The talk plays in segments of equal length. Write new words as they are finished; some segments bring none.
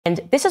And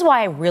this is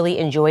why I really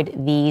enjoyed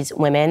these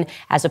women,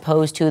 as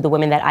opposed to the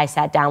women that I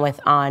sat down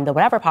with on the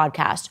Whatever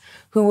podcast,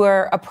 who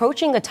were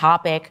approaching the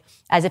topic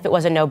as if it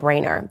was a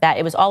no-brainer, that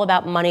it was all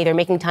about money. They're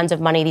making tons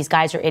of money. These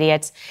guys are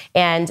idiots.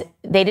 And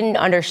they didn't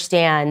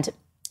understand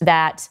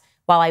that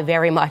while I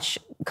very much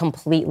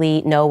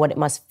completely know what it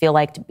must feel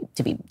like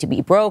to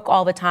be broke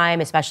all the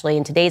time, especially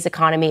in today's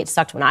economy, it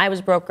sucked when I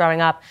was broke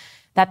growing up,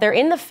 that they're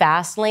in the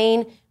fast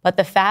lane, but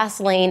the fast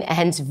lane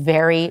ends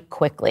very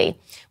quickly,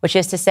 which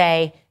is to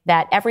say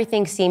that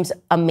everything seems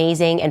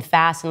amazing and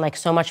fast and like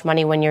so much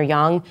money when you're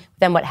young.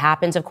 Then what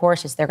happens, of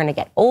course, is they're going to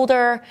get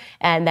older.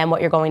 And then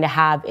what you're going to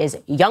have is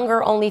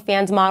younger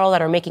OnlyFans model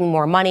that are making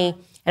more money.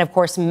 And of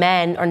course,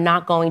 men are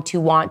not going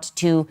to want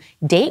to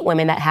date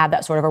women that have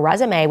that sort of a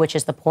resume, which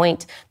is the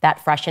point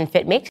that Fresh and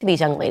Fit make to these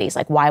young ladies.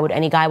 Like, why would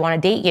any guy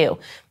want to date you?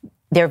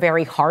 They're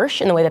very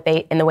harsh in the way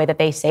that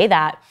they say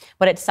that,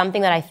 but it's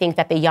something that I think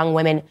that the young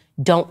women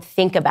don't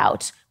think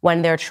about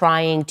when they're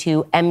trying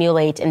to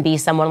emulate and be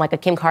someone like a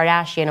Kim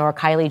Kardashian or a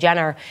Kylie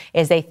Jenner,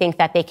 is they think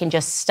that they can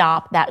just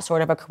stop that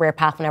sort of a career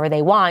path whenever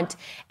they want,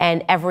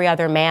 and every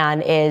other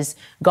man is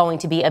going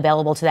to be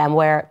available to them,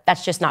 where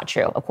that's just not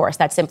true. Of course,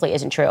 that simply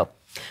isn't true.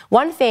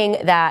 One thing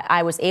that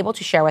I was able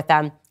to share with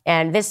them,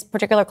 and this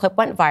particular clip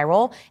went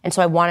viral, and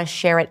so I want to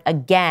share it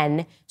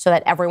again so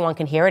that everyone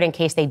can hear it in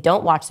case they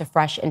don't watch the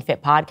Fresh and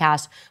Fit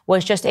podcast,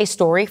 was just a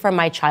story from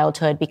my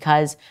childhood,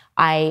 because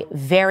I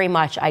very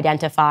much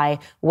identify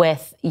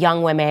with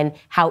young women,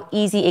 how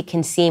easy it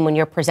can seem when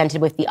you're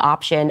presented with the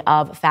option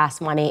of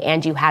fast money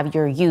and you have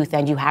your youth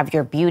and you have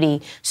your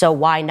beauty. So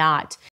why not?